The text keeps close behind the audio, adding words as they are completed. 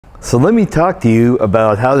So let me talk to you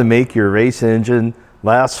about how to make your race engine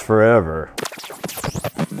last forever.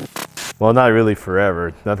 Well, not really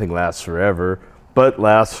forever. Nothing lasts forever, but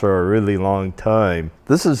lasts for a really long time.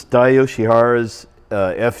 This is Dai Yoshihara's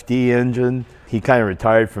FD engine. He kind of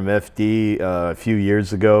retired from FD a few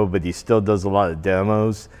years ago, but he still does a lot of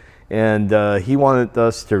demos. And he wanted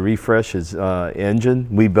us to refresh his engine.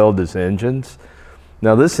 We build his engines.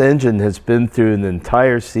 Now this engine has been through an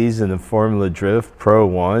entire season of Formula Drift Pro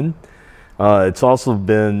 1. It's also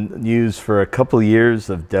been used for a couple of years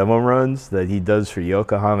of demo runs that he does for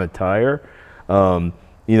Yokohama Tire. You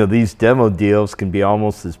know, these demo deals can be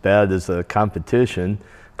almost as bad as a competition.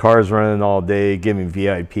 Cars running all day, giving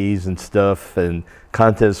VIPs and stuff, and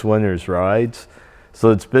contest winners rides. So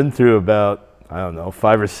it's been through about, I don't know,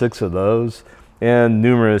 5 or 6 of those, and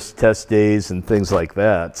numerous test days and things like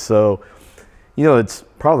that. So, you know, it's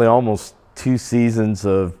probably almost 2 seasons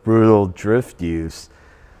of brutal drift use.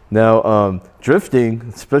 Now, drifting,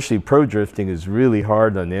 especially pro drifting, is really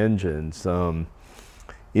hard on engines. You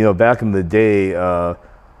know, back in the day,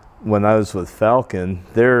 when I was with Falcon,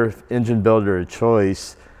 their engine builder of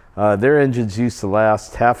choice, their engines used to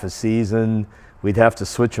last half a season. We'd have to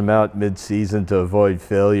switch them out mid-season to avoid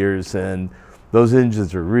failures, and those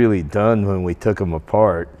engines were really done when we took them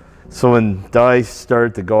apart. So when Dai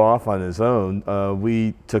started to go off on his own,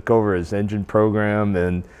 we took over his engine program,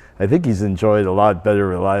 and I think he's enjoyed a lot better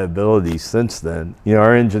reliability since then. You know,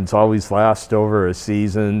 our engines always last over a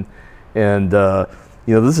season, and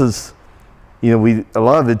you know, this is, you know, a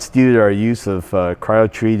lot of it's due to our use of cryo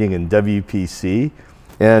treating and WPC,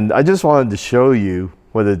 and I just wanted to show you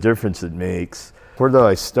what a difference it makes. Where do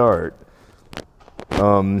I start?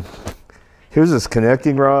 Here's this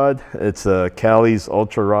connecting rod. It's a Callies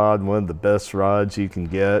Ultra rod, one of the best rods you can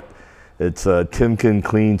get. It's a Timken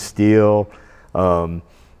clean steel,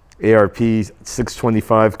 ARP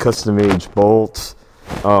 625 custom age bolts.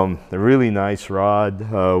 A really nice rod.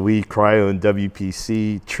 We cryo and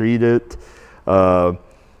WPC treat it. You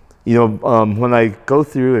know, when I go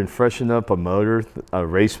through and freshen up a motor, a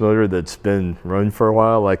race motor that's been run for a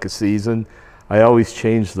while, like a season, I always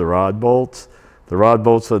change the rod bolts. The rod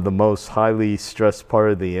bolts are the most highly stressed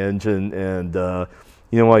part of the engine, and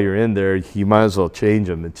you know, while you're in there, you might as well change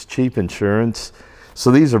them. It's cheap insurance.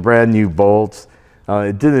 So these are brand new bolts.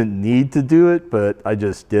 It didn't need to do it, but I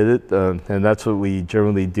just did it, and that's what we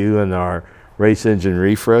generally do in our race engine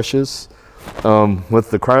refreshes.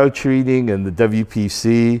 With the cryo treating and the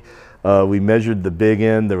WPC, we measured the big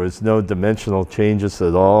end. There was no dimensional changes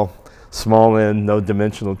at all. Small end, no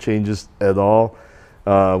dimensional changes at all.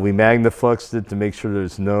 We magnafluxed it to make sure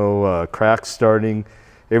there's no cracks starting.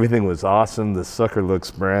 Everything was awesome. The sucker looks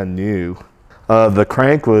brand new. The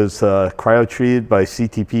crank was cryo treated by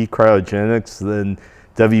CTP Cryogenics, then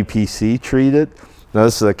WPC treated. Now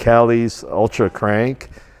this is a Callies Ultra crank.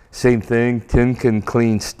 Same thing, Timken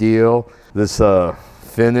clean steel. This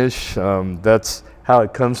finish, that's how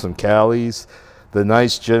it comes from Callies. The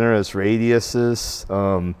nice generous radiuses,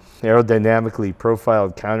 aerodynamically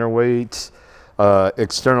profiled counterweights,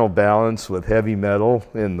 external balance with heavy metal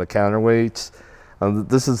in the counterweights.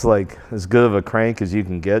 This is like as good of a crank as you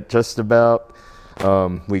can get, just about.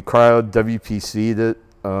 We cryoed, WPC'd it.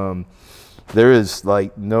 There is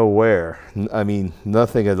like no wear. I mean,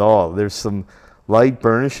 nothing at all. There's some light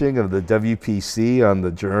burnishing of the WPC on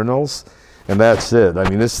the journals, and that's it. I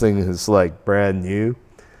mean, this thing is like brand new.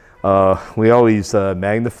 We always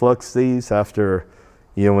magnaflux these after,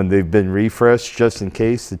 you know, when they've been refreshed, just in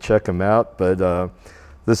case, to check them out. But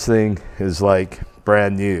this thing is like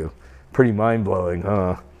brand new. Pretty mind-blowing,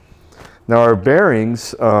 huh? Now our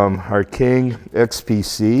bearings are King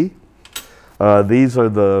XPC. These are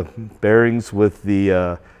the bearings with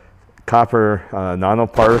the copper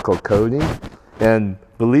nanoparticle coating. And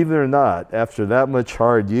believe it or not, after that much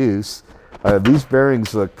hard use, these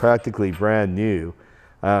bearings look practically brand new.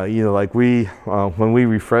 You know, like when we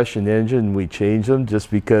refresh an engine, we change them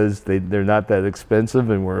just because they're not that expensive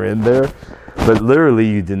and we're in there. But literally,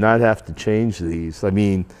 you do not have to change these. I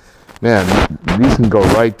mean, man, these can go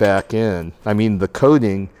right back in. I mean, the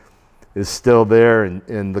coating is still there,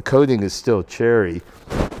 and the coating is still cherry.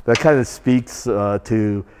 That kind of speaks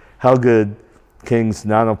to how good King's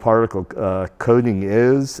nanoparticle coating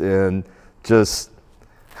is, and just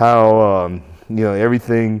how, you know,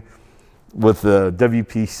 everything with the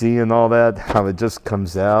WPC and all that, how it just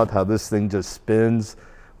comes out, how this thing just spins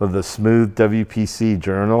with a smooth WPC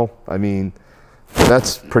journal. I mean,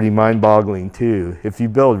 that's pretty mind-boggling too. If you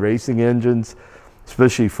build racing engines,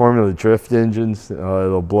 especially Formula Drift engines,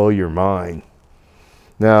 it'll blow your mind.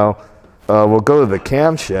 Now, We'll go to the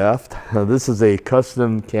camshaft. This is a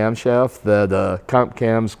custom camshaft that Comp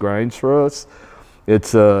Cams grinds for us.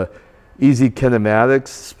 It's easy kinematics,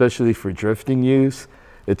 especially for drifting use.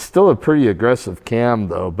 It's still a pretty aggressive cam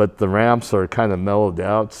though, but the ramps are kind of mellowed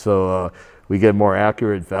out, so we get more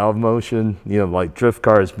accurate valve motion. You know, like drift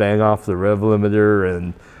cars bang off the rev limiter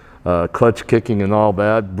and clutch kicking and all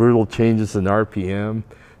that. Brutal changes in RPM.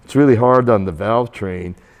 It's really hard on the valve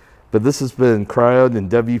train, but this has been cryoed and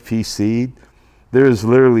WPC'd. There is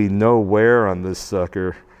literally no wear on this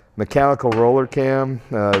sucker. Mechanical roller cam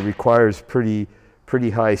requires pretty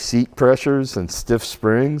high seat pressures and stiff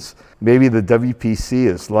springs. Maybe the WPC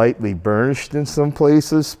is lightly burnished in some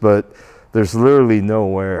places, but there's literally no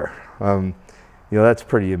wear. You know, that's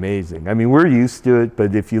pretty amazing. I mean, we're used to it,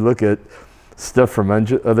 but if you look at stuff from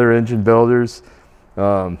other engine builders,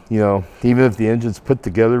 you know, even if the engine's put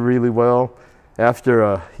together really well, after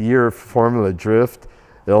a year of Formula Drift,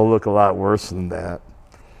 it'll look a lot worse than that.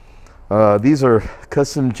 These are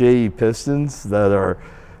custom JE pistons that are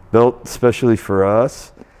built especially for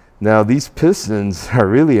us. Now these pistons are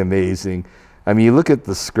really amazing. I mean, you look at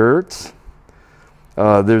the skirts,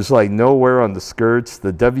 there's like no wear on the skirts.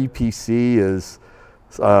 The WPC is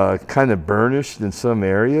kind of burnished in some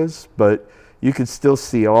areas, but you can still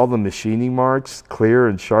see all the machining marks clear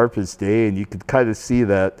and sharp as day, and you can kind of see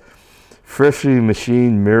that freshly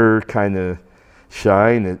machined mirror kind of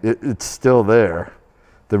shine. It's still there.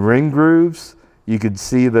 The ring grooves, you can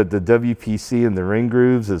see that the WPC in the ring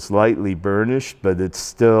grooves is lightly burnished, but it's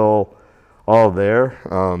still all there.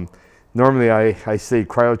 Normally I say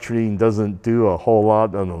cryo-treating doesn't do a whole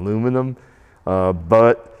lot on aluminum,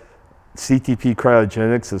 but CTP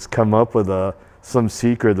Cryogenics has come up with some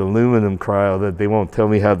secret aluminum cryo that they won't tell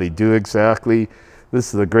me how they do exactly.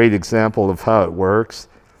 This is a great example of how it works.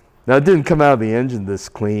 Now, it didn't come out of the engine this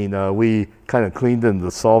clean. We kind of cleaned in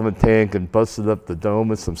the solvent tank and busted up the dome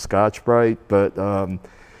with some Scotch-Brite, but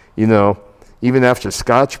you know, even after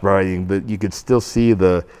Scotch-Briting, but you could still see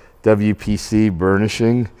the WPC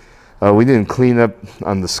burnishing. We didn't clean up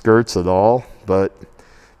on the skirts at all, but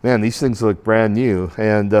man, these things look brand new.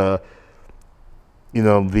 And you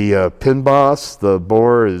know, the pin boss, the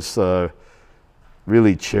bore is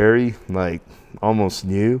really cherry, like almost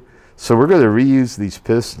new. So we're going to reuse these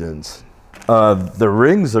pistons. The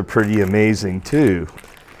rings are pretty amazing too.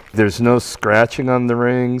 There's no scratching on the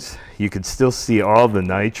rings. You can still see all the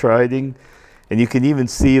nitriding, and you can even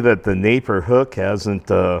see that the Napier hook hasn't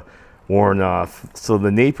worn off. So the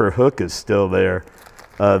Napier hook is still there.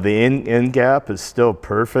 The end gap is still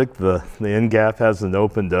perfect. The end gap hasn't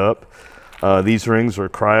opened up. These rings were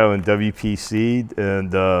cryo and WPC'd,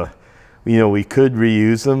 and you know, we could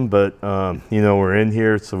reuse them, but you know, we're in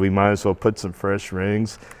here, so we might as well put some fresh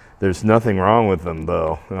rings. There's nothing wrong with them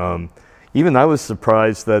though. Even I was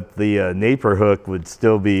surprised that the Napier hook would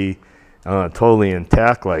still be totally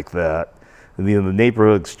intact like that. You know, the Napier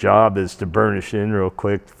hook's job is to burnish in real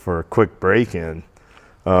quick for a quick break-in.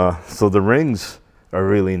 So the rings are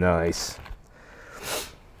really nice.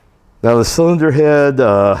 Now the cylinder head,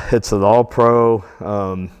 it's an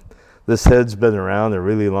all-pro. This head's been around a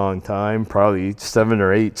really long time, probably 7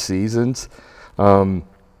 or 8 seasons. A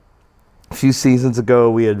few seasons ago,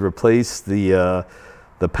 we had replaced the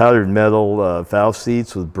powdered metal valve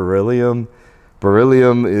seats with beryllium.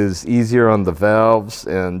 Beryllium is easier on the valves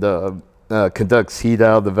and conducts heat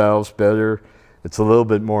out of the valves better. It's a little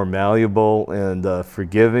bit more malleable and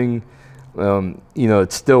forgiving. You know,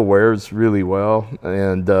 it still wears really well,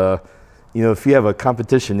 and you know, if you have a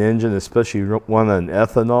competition engine, especially one on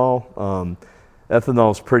ethanol,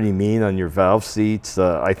 ethanol is pretty mean on your valve seats.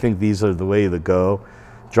 I think these are the way to go.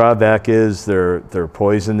 Drawback is they're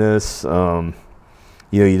poisonous. You know,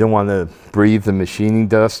 you don't want to breathe the machining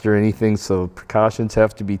dust or anything, so precautions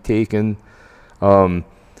have to be taken.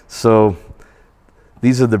 So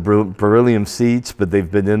these are the beryllium seats, but they've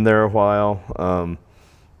been in there a while.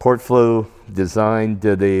 Portflow Design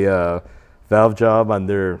did a valve job on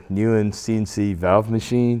their Newen CNC valve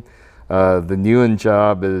machine. The Newen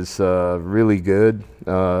job is really good.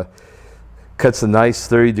 Cuts a nice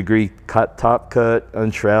 30-degree top cut,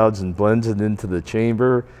 unshrouds and blends it into the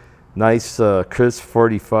chamber. Nice crisp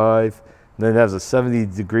 45. And then it has a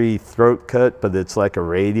 70-degree throat cut, but it's like a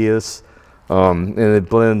radius. And it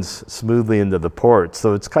blends smoothly into the port.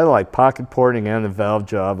 So it's kind of like pocket porting and a valve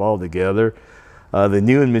job all together. The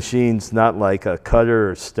Newen machine's not like a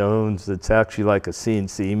cutter or stones. It's actually like a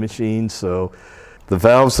CNC machine. So the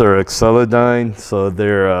valves are Excelodyne, so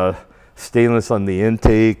they're stainless on the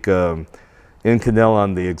intake, Inconel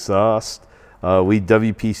on the exhaust. We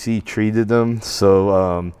WPC treated them,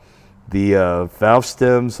 so the valve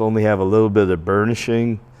stems only have a little bit of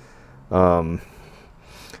burnishing.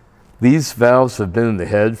 These valves have been in the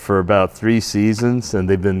head for about 3 seasons, and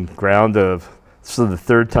they've been ground the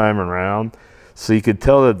third time around. So you could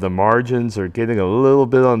tell that the margins are getting a little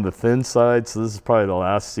bit on the thin side. So this is probably the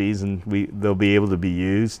last season they'll be able to be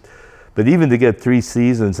used. But even to get 3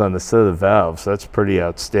 seasons on a set of valves, that's pretty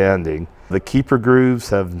outstanding. The keeper grooves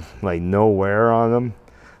have like no wear on them,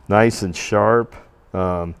 nice and sharp,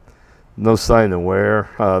 no sign of wear.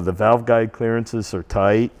 The valve guide clearances are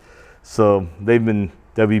tight, so they've been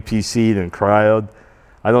WPC'd and cryoed.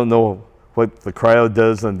 I don't know what the cryo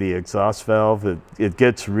does on the exhaust valve. It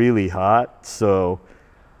gets really hot, so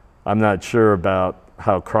I'm not sure about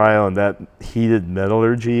how cryo and that heated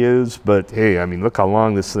metallurgy is, but hey, I mean, look how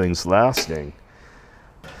long this thing's lasting.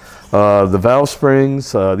 The valve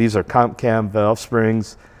springs, these are comp cam valve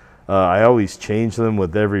springs. I always change them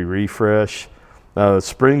with every refresh.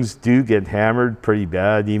 Springs do get hammered pretty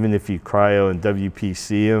bad, even if you cryo and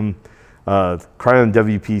WPC them. Cryo and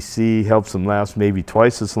WPC helps them last maybe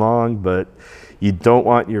twice as long, but you don't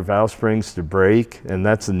want your valve springs to break, and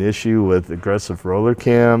that's an issue with aggressive roller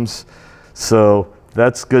cams. So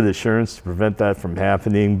that's good assurance to prevent that from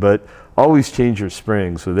happening, but always change your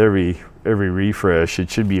springs with every refresh. It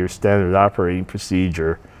should be your standard operating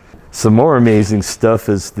procedure. Some more amazing stuff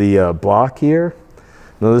is the block here.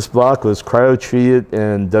 Now this block was cryo-treated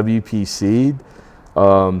and WPC'd.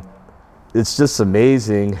 It's just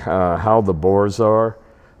amazing how the bores are.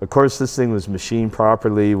 Of course, this thing was machined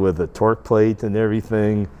properly with a torque plate and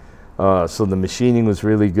everything, so the machining was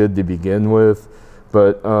really good to begin with.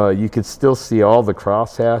 But you could still see all the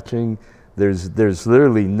cross hatching. There's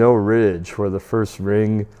literally no ridge where the first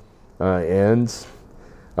ring ends.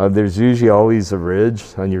 There's usually always a ridge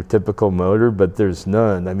on your typical motor, but there's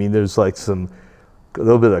none. I mean, there's like a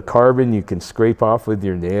little bit of carbon you can scrape off with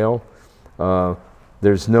your nail.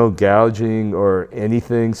 There's no gouging or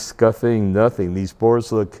anything, scuffing, nothing. These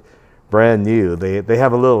bores look brand new. They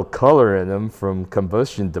have a little color in them from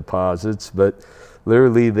combustion deposits, but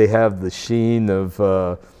literally they have the sheen of,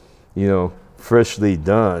 you know, freshly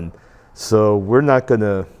done. So we're not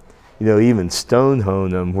gonna, you know, even stone hone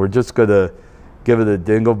them. We're just gonna give it a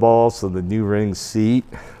dingle ball so the new rings seat.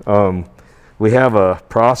 We have a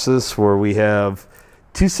process where we have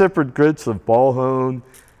 2 separate grits of ball hone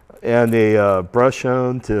and a brush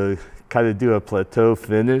hone to kind of do a plateau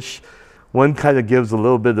finish. One kind of gives a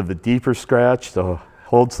little bit of a deeper scratch to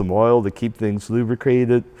hold some oil to keep things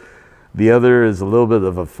lubricated. The other is a little bit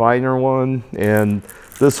of a finer one, and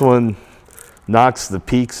this one knocks the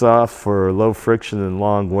peaks off for low friction and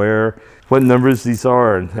long wear. What numbers these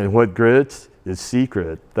are and what grits is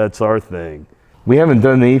secret. That's our thing. We haven't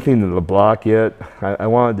done anything to the block yet. I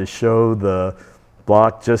wanted to show the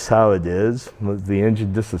block just how it is with the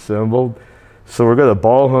engine disassembled. So we're going to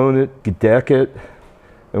ball hone it, deck it,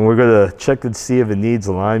 and we're going to check and see if it needs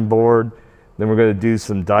a line board. Then we're going to do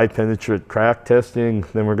some die penetrant crack testing.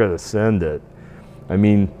 Then we're going to send it. I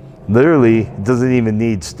mean, literally, it doesn't even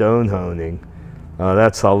need stone honing.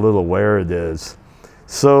 That's how little wear it is.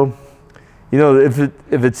 So, you know, if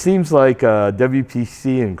it seems like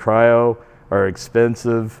WPC and cryo are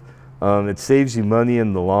expensive, it saves you money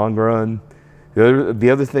in the long run. The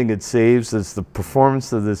other thing it saves is the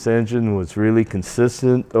performance of this engine was really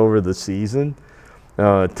consistent over the season.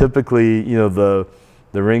 Typically, you know,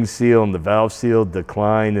 the ring seal and the valve seal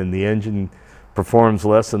decline and the engine performs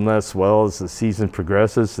less and less well as the season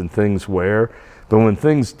progresses and things wear. But when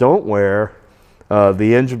things don't wear,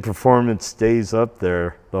 the engine performance stays up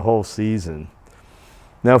there the whole season.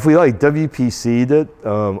 Now, if we like WPC'd it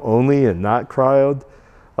only and not cryoed,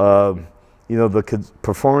 you know, the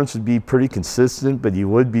performance would be pretty consistent, but you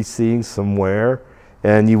would be seeing some wear,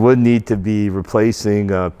 and you would need to be replacing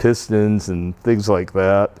pistons and things like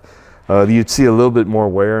that. You'd see a little bit more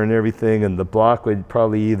wear and everything, and the block would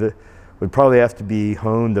probably have to be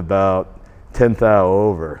honed about 10 thou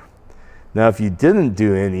over. Now, if you didn't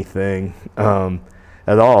do anything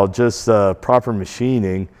at all, just proper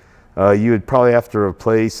machining, you would probably have to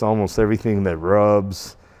replace almost everything that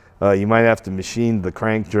rubs. You might have to machine the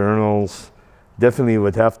crank journals. Definitely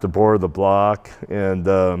would have to bore the block, and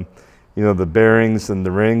you know, the bearings and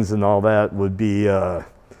the rings and all that would be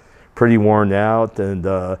pretty worn out, and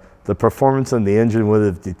the performance on the engine would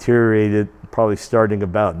have deteriorated probably starting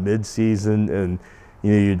about mid-season, and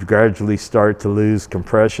you know, you'd gradually start to lose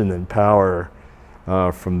compression and power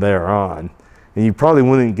from there on. And you probably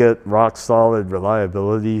wouldn't get rock solid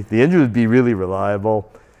reliability. The engine would be really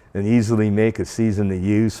reliable and easily make a season of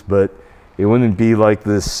use, but it wouldn't be like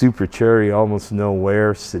this super cherry, almost no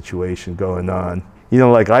wear situation going on. You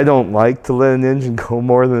know, like, I don't like to let an engine go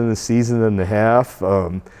more than a season and a half.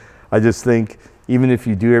 I just think even if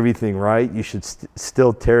you do everything right, you should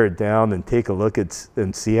still tear it down and take a look at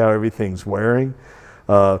and see how everything's wearing.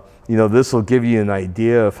 You know, this will give you an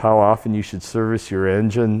idea of how often you should service your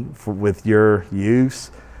engine with your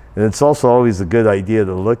use. And it's also always a good idea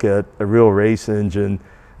to look at a real race engine,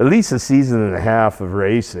 at least a season and a half of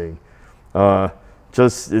racing. It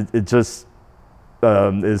just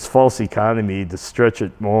is false economy to stretch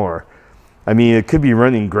it more. I mean, it could be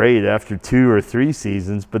running great after 2 or 3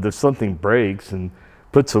 seasons, but if something breaks and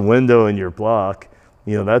puts a window in your block,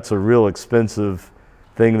 you know, that's a real expensive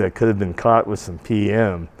thing that could have been caught with some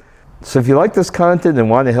PM. So if you like this content and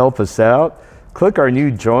want to help us out, click our new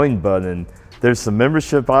join button. There's some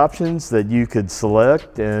membership options that you could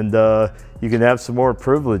select, and you can have some more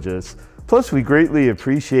privileges. Plus, we greatly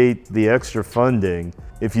appreciate the extra funding.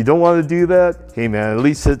 If you don't want to do that, hey man, at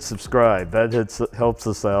least hit subscribe. That helps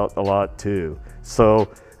us out a lot too.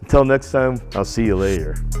 So until next time, I'll see you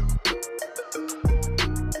later.